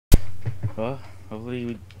Well, hopefully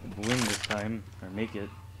we win this time, or make it,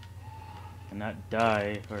 and not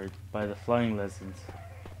die, or by the flying lessons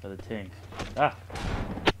by the tank. Ah!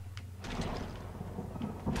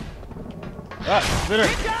 Ah! Spitter!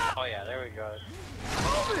 Oh yeah, there we go.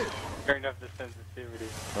 Turned up the sensitivity.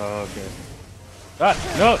 Oh, okay. Ah!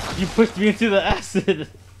 No! You pushed me into the acid!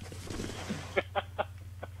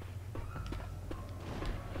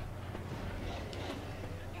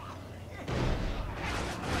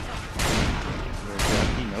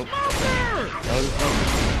 Nope. That was fun.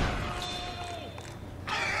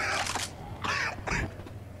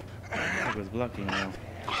 I was blocking now.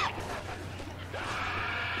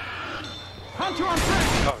 Hunter on track!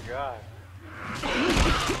 Oh god.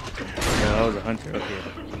 Oh, that was a hunter, okay.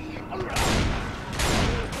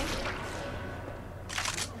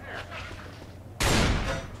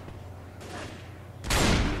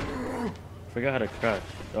 Forgot how to crouch.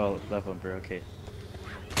 Oh, left bumper, okay.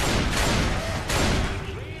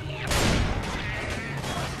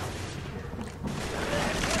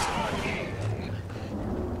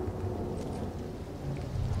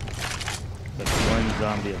 There's one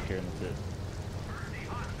zombie up here and that's it.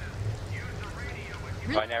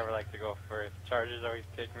 I never like to go first. Chargers always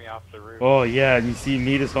pick me off the roof. Oh yeah, and you see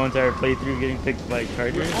me this whole entire playthrough getting picked by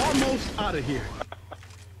chargers? We're almost out of here.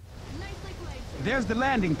 There's the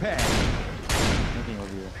landing pad. Nothing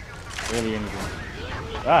over here. Barely anything.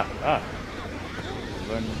 Ah! Ah!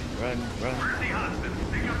 Run, run, run.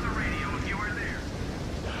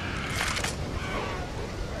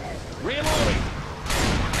 Reloading.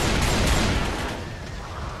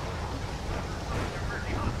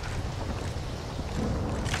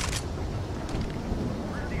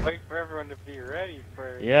 Wait for everyone to be ready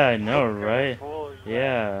for it. Yeah, I know, right?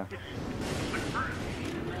 Yeah.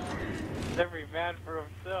 Every man for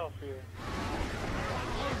himself here.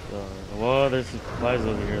 Well, there's supplies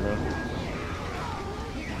over here, though.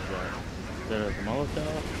 Is that a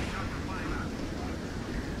Molotov?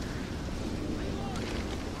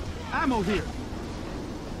 Ammo here.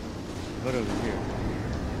 What over here?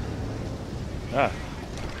 Ah.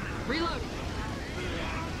 Reload.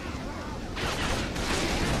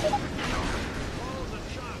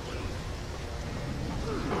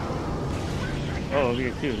 Oh, over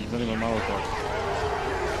here too. There's nothing but Molotov.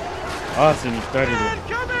 Awesome, you started it.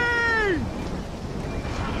 Coming!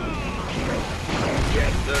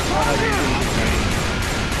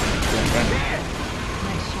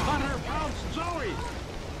 Hunter, bounce Zoe!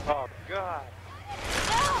 Oh god.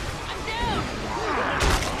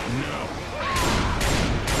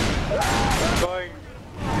 Going.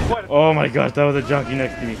 What? Oh my gosh, that was a junkie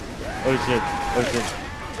next to me. Oh shit. Oh shit.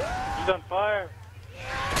 He's on fire.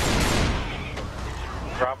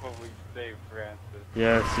 Probably save Francis.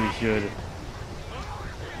 Yes, we should.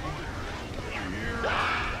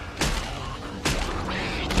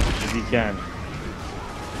 If you can.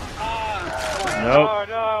 Nope. Oh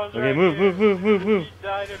no, I was Okay, right move, here. move, move, move. He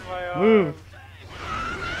died in my arms. Move.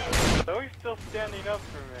 So he's still standing up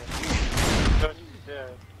for me. But he's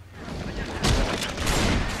dead.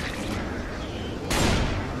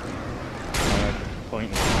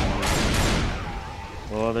 Point.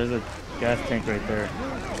 Well, there's a gas tank right there.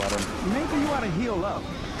 Bottom. Maybe you ought to heal up.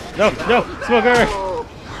 No, no, smoker!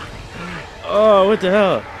 Oh, what the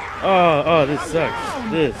hell? Oh, this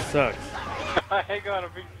sucks. This sucks. I got a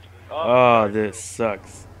big. Oh, this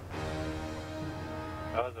sucks.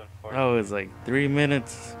 That was unfortunate. That was like 3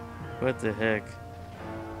 minutes. What the heck?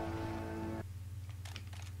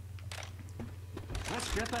 Let's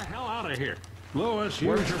get the hell out of here. Louis,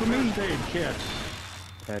 here's Works your for me. first aid kit.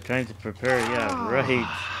 Trying to prepare, yeah, right.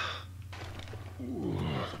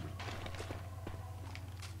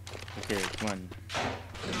 Okay, come on.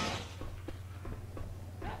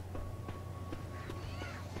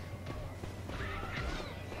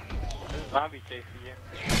 There's a zombie chasing you.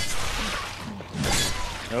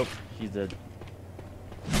 Nope, he's dead.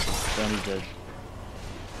 Zombie's dead.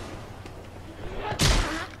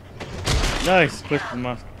 Nice! Pushed him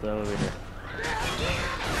off the elevator.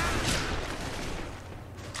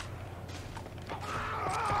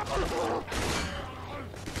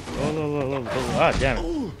 Oh, ah, damn it.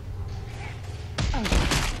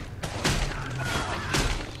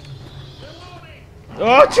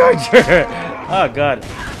 Oh, charger! Oh, God.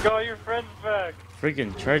 Call your friends back.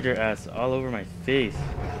 Freaking charger ass all over my face.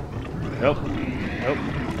 Nope. Nope.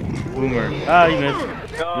 Boomer. Ah, you missed.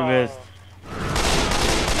 No. You missed.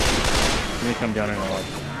 Let me come down and watch.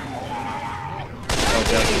 Oh,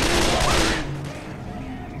 God.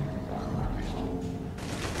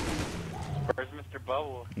 Where's Mr.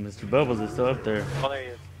 Bubble? Mr. Bubbles is still up there. Oh, there he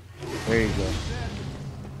is. There you go.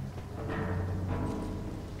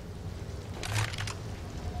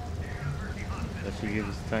 That should give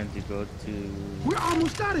us time to go to... We're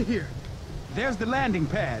almost out of here. There's the landing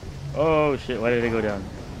pad. Oh shit, why did I go down?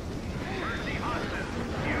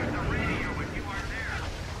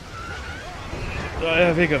 Oh, I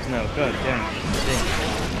have hiccups now. God damn.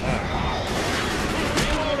 Ah.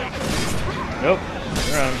 Nope.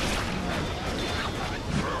 You're on.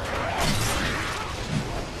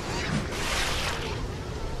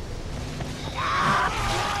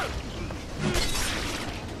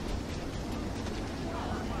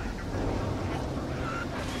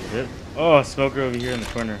 Is it? Oh, smoker over here in the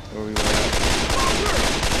corner where we were at.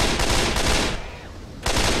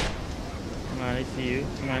 Come on, I see you.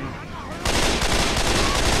 Come on.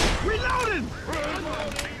 Reloading!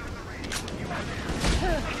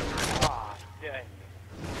 Aw, dang.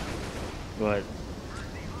 What?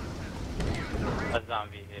 A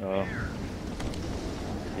zombie hit Oh. me.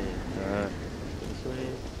 Okay, this way.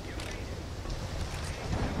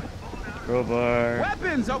 Crowbar.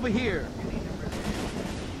 Weapons over here.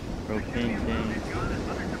 Propane thing.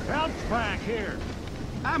 Help back here.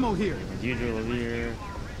 Ammo here. As usual over here.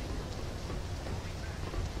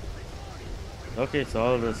 Okay, so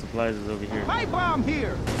all of the supplies is over here. Pipe bomb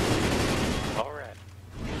here. Alright.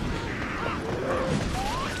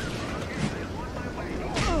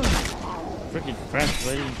 Freaking France,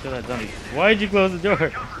 why didn't you kill that zombie? Why'd you close the door?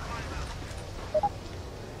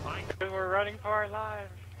 Because we're running for our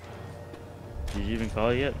lives. Did you even call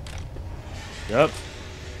it yet? Yup.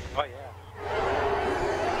 Oh yeah.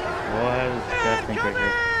 Well, I have this gas tank right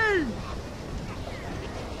here.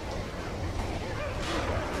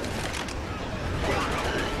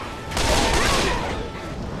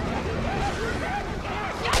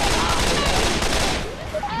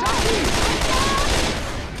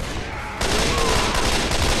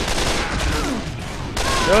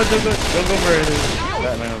 No, don't go for it. There's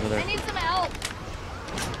Batman over I there. need some help.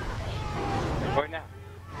 Right now.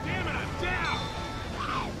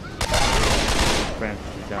 France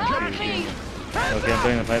is down Help too. me. Okay, I'm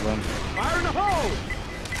putting the pipe bomb. Fire in the hole.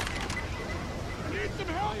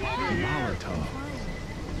 Molotov.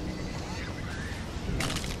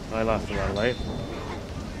 I lost a lot of life.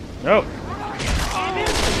 Nope.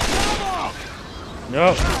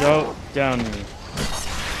 Nope. Go down me.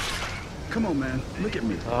 Come on, man. Look at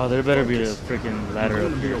me. Oh, there better be a freaking ladder We're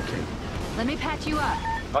up gonna be here. okay. Let me patch you up.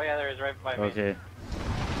 Oh yeah, there is right by me. Okay.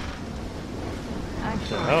 I'm So,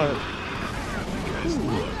 sure. oh,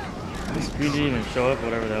 the screen didn't even show up,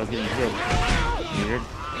 whatever that was getting killed. Weird.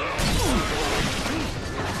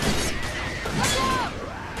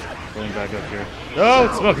 Going back up here.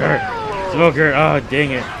 Oh, smoker! Smoker! Oh,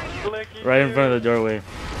 dang it. Clicky Right in front of the doorway.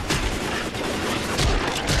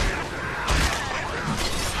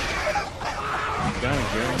 Down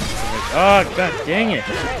again. Oh, god dang it!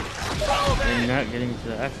 You're not getting to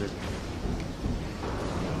the acid.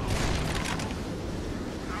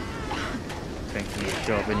 Tank's gonna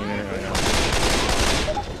show up any minute right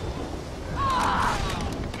now.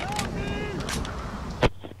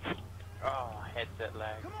 Oh, headset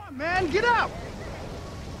lag. Come on, man. Get out.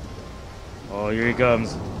 Oh, here he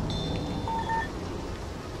comes.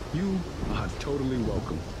 You are totally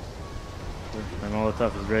welcome. My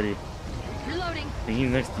Molotov is ready. Reloading. I think he's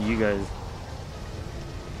next to you guys.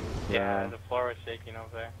 Yeah, the floor was shaking over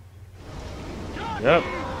there. Yep.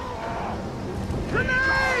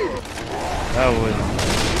 Grenade! That was.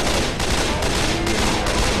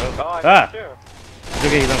 Oh, I Ah! did too. It's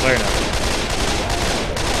okay, he's on fire now.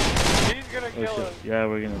 He's gonna Oh kill shit. us. Yeah,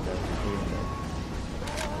 we're gonna die. We're gonna die.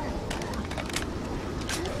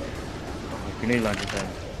 Grenade launcher time.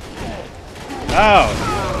 Ow!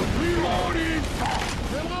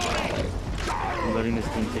 I'm letting this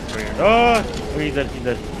thing take fire. Oh! He's dead, he's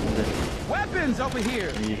dead, he's dead. Weapons over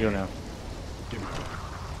here. You heal now.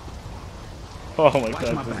 Oh my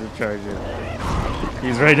god, my this is a charger.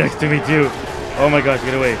 He's right next to me too. Oh my gosh,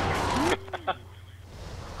 get away.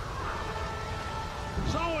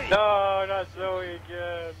 No, not Zoe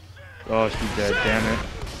again. Oh, she's dead, damn it.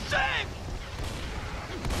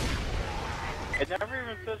 It never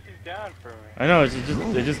even says she's down for me. I know,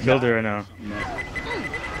 they just killed her right now.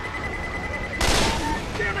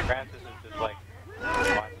 Francis is just like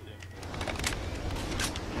watching.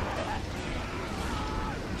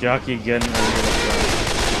 Jockey again.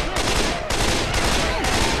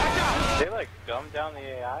 They like dumb down the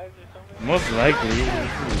AIs or something? Most likely, this is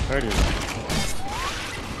retarded.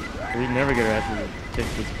 We never get our asses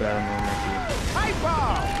kicked this bad in the Pipe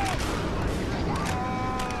bomb.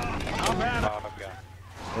 Oh god.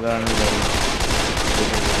 Hold on, everybody.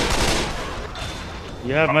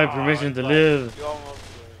 You have my permission to live. You almost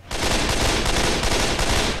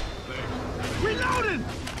Reloading.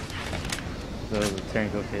 Oh, the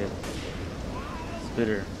tank, okay.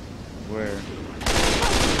 Spitter. Where?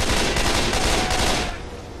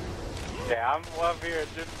 Yeah, I'm up here. It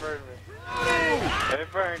just burned me. It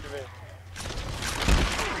burned me.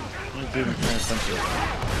 I'm doing something.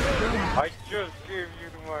 I just gave you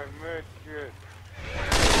my medkit.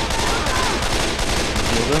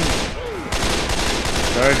 Kill them.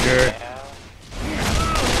 Charger. Yeah.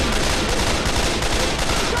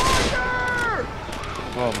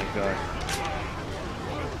 Oh my god.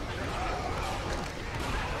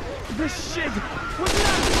 This shit was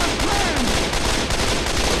not my plan!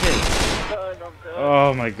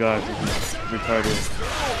 Oh my god, this is retarded.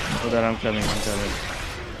 Hold on, I'm coming, I'm coming.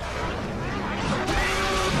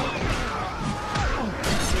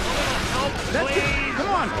 That's it! Come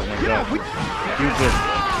on! Oh my Get god. out! We... Stupid.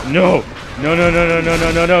 No! No, no, no, no, no,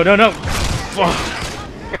 no, no, no, no, no!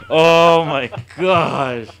 Fuck! Oh my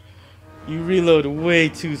gosh! You reload way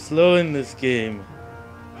too slow in this game.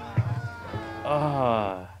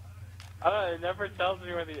 Ah. It never tells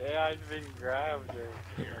me when the AI is being grabbed or...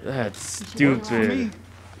 That's Works for me. stupid.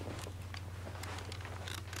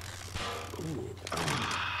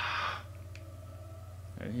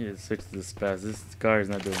 I need to switch to the spaz. This car is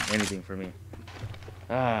not doing anything for me.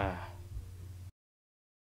 Ah.